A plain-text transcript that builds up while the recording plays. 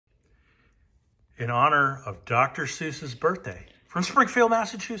In honor of Dr. Seuss's birthday, from Springfield,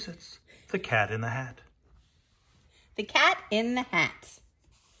 Massachusetts, The Cat in the Hat. The Cat in the Hat.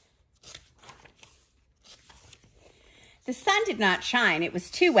 The sun did not shine. It was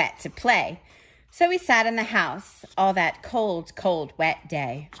too wet to play. So we sat in the house all that cold, cold, wet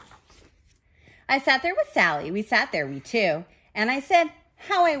day. I sat there with Sally. We sat there, we two. And I said,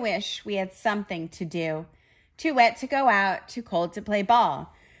 how I wish we had something to do. Too wet to go out, too cold to play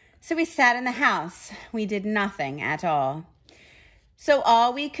ball. So we sat in the house. We did nothing at all. So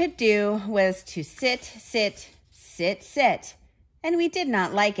all we could do was to sit, sit, sit, sit. And we did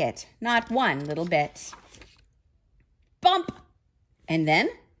not like it, not one little bit. Bump! And then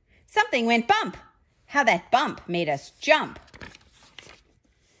something went bump. How that bump made us jump.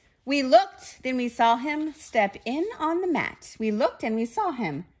 We looked, then we saw him step in on the mat. We looked and we saw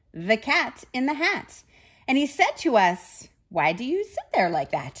him, the cat in the hat. And he said to us, why do you sit there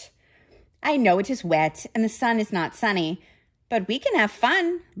like that? I know it is wet and the sun is not sunny, but we can have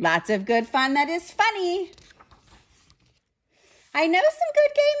fun, lots of good fun that is funny. I know some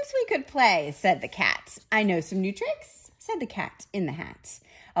good games we could play, said the cat. I know some new tricks, said the cat in the hat.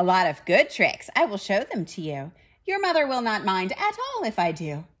 A lot of good tricks. I will show them to you. Your mother will not mind at all if I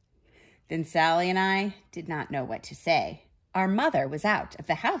do. Then Sally and I did not know what to say. Our mother was out of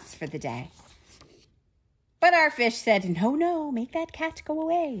the house for the day. But our fish said, no, no, make that cat go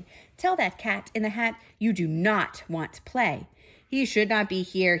away. Tell that cat in the hat you do not want to play. He should not be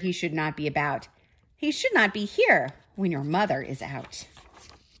here. He should not be about. He should not be here when your mother is out.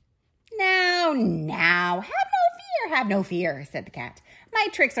 Now, have no fear, said the cat. My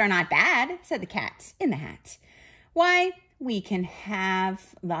tricks are not bad, said the cat in the hat. Why, we can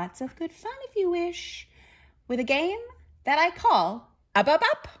have lots of good fun if you wish, with a game that I call Up, Up,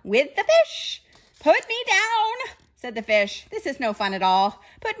 Up with the Fish. Put me down, said the fish. This is no fun at all.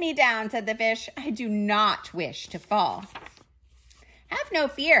 Put me down, said the fish. I do not wish to fall. Have no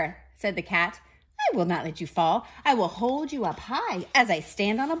fear, said the cat. I will not let you fall. I will hold you up high as I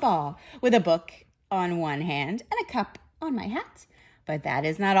stand on a ball, with a book on one hand and a cup on my hat. But that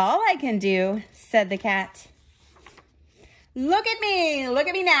is not all I can do, said the cat. Look at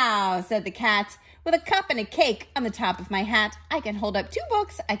me now, said the cat. With a cup and a cake on the top of my hat, I can hold up 2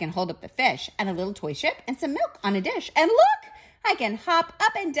 books, I can hold up the fish, and a little toy ship, and some milk on a dish. And look, I can hop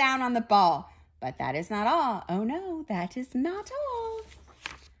up and down on the ball. But that is not all. Oh no, that is not all.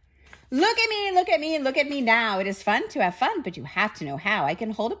 Look at me now. It is fun to have fun, but you have to know how. I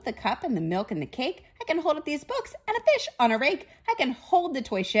can hold up the cup and the milk and the cake. I can hold up these books and a fish on a rake. I can hold the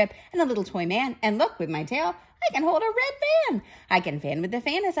toy ship and a little toy man. And look, with my tail, I can hold a red fan. I can fan with the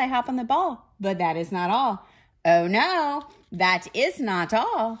fan as I hop on the ball. But that is not all. Oh no, that is not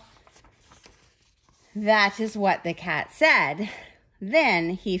all. That is what the cat said.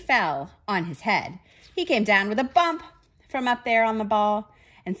 Then he fell on his head. He came down with a bump from up there on the ball.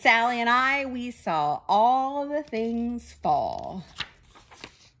 And Sally and I, we saw all the things fall.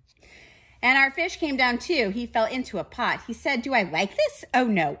 And our fish came down too. He fell into a pot. He said, do I like this? Oh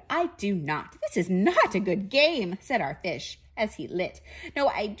no, I do not. This is not a good game, said our fish as he lit. No,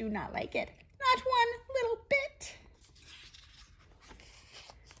 I do not like it. Not one little bit.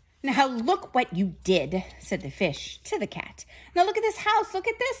 Now look what you did, said the fish to the cat. Now look at this house, look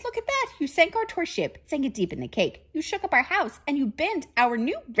at this, look at that. You sank our toy ship, sank it deep in the cake. You shook up our house and you bent our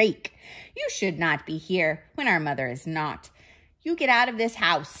new rake. You should not be here when our mother is not. You get out of this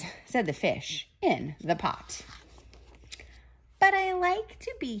house, said the fish in the pot. But I like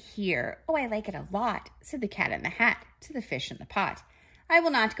to be here. Oh, I like it a lot, said the cat in the hat to the fish in the pot. I will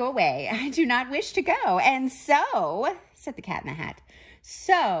not go away. I do not wish to go. And so, said the cat in the hat,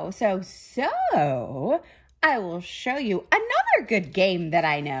 so, I will show you another good game that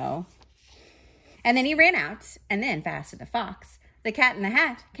I know. And then he ran out, and then fast as a fox, the cat in the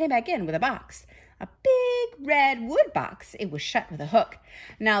hat came back in with a box. A big red wood box. It was shut with a hook.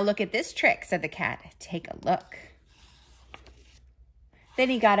 Now look at this trick, said the cat. Take a look. Then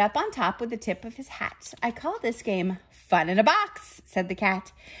he got up on top with the tip of his hat. I call this game Fun in a Box, said the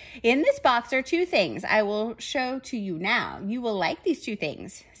cat. In this box are 2 things I will show to you now. You will like these 2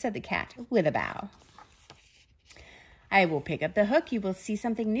 things, said the cat with a bow. I will pick up the hook. You will see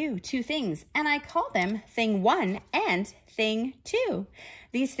something new. 2 things, and I call them Thing 1 and Thing 2.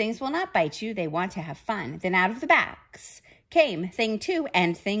 These things will not bite you. They want to have fun. Then out of the box came Thing 2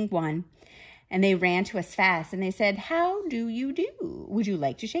 and Thing 1. And they ran to us fast, and they said, how do you do? Would you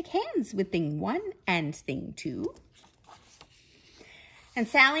like to shake hands with Thing 1 and Thing 2? And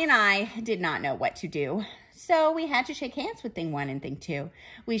Sally and I did not know what to do, so we had to shake hands with Thing 1 and Thing 2.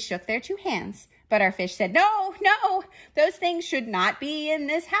 We shook their 2 hands, But our fish said, no, no, those things should not be in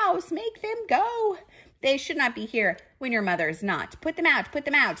this house. Make them go. They should not be here when your mother is not. Put them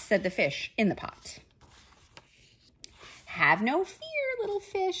out, said the fish in the pot. Have no fear, little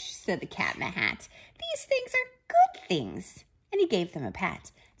fish, said the cat in the hat. These things are good things. And he gave them a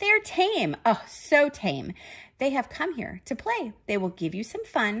pat. They are tame, oh, so tame. They have come here to play. They will give you some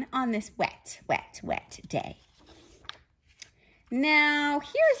fun on this wet, wet, wet day. Now,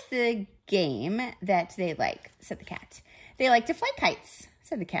 here's the game that they like, said the cat. They like to fly kites,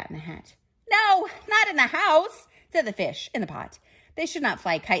 said the cat in the hat. No, not in the house, said the fish in the pot. They should not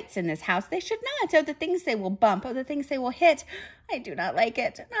fly kites in this house. They should not. Oh, the things they will bump. Oh, the things they will hit. I do not like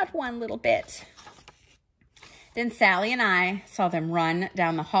it. Not one little bit. Then Sally and I saw them run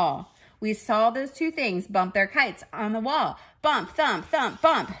down the hall. We saw those two things bump their kites on the wall. Bump, thump, thump,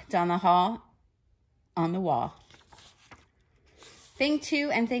 bump down the hall on the wall. Thing 2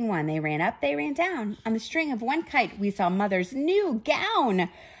 and thing 1, they ran up, they ran down. On the string of one kite, we saw Mother's new gown.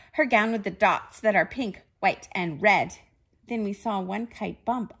 Her gown with the dots that are pink, white, and red. Then we saw one kite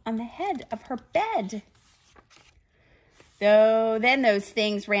bump on the head of her bed. Then those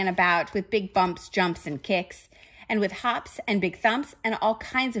things ran about with big bumps, jumps, and kicks, and with hops and big thumps and all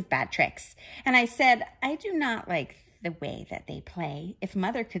kinds of bad tricks. And I said, I do not like the way that they play. If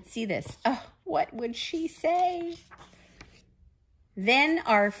Mother could see this, oh, what would she say? Then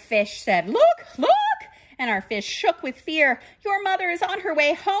our fish said, look, look! And our fish shook with fear. Your mother is on her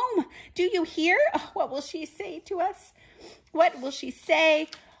way home. Do you hear? Oh, what will she say to us? What will she say?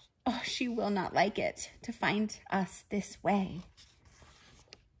 Oh, she will not like it to find us this way.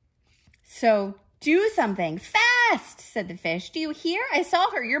 So do something fast, said the fish. Do you hear? I saw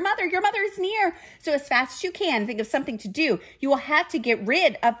her. Your mother is near. So as fast as you can, think of something to do. You will have to get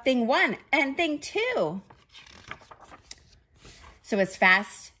rid of thing 1 and thing 2. So as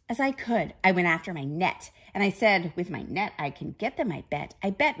fast as I could, I went after my net. And I said, with my net, I can get them, I bet. I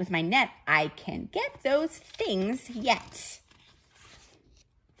bet with my net, I can get those things yet.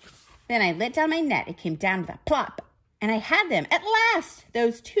 Then I let down my net. It came down with a plop. And I had them. At last,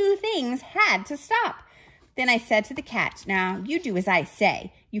 those 2 things had to stop. Then I said to the cat, now you do as I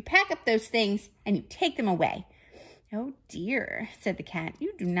say. You pack up those things and you take them away. Oh dear, said the cat,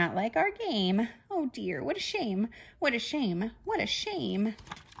 you do not like our game. Oh dear, what a shame, what a shame, what a shame.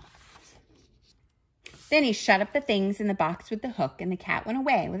 Then he shut up the things in the box with the hook, and the cat went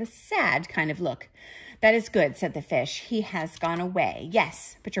away with a sad kind of look. That is good, said the fish. He has gone away.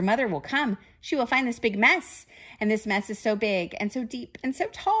 Yes, but your mother will come. She will find this big mess. And this mess is so big and so deep and so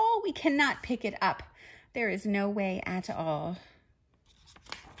tall, we cannot pick it up. There is no way at all.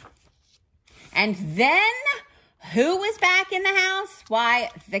 And then, who was back in the house? Why,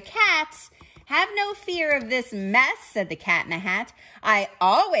 the cats. Have no fear of this mess, said the cat in the hat. I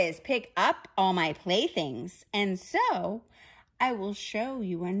always pick up all my playthings, and so I will show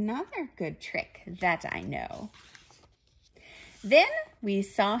you another good trick that I know. Then we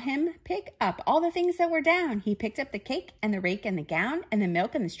saw him pick up all the things that were down. He picked up the cake and the rake and the gown and the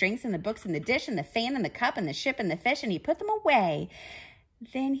milk and the strings and the books and the dish and the fan and the cup and the ship and the fish, and he put them away.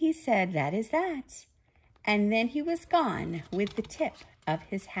 Then he said, that is that. And then he was gone with the tip of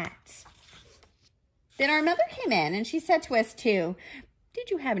his hat. Then our mother came in and she said to us too, did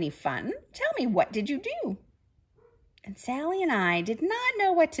you have any fun? Tell me, what did you do? And Sally and I did not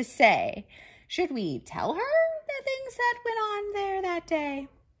know what to say. Should we tell her the things that went on there that day?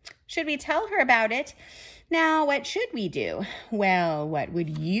 Should we tell her about it? Now, what should we do? Well, what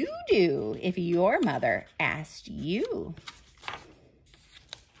would you do if your mother asked you?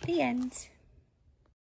 The end.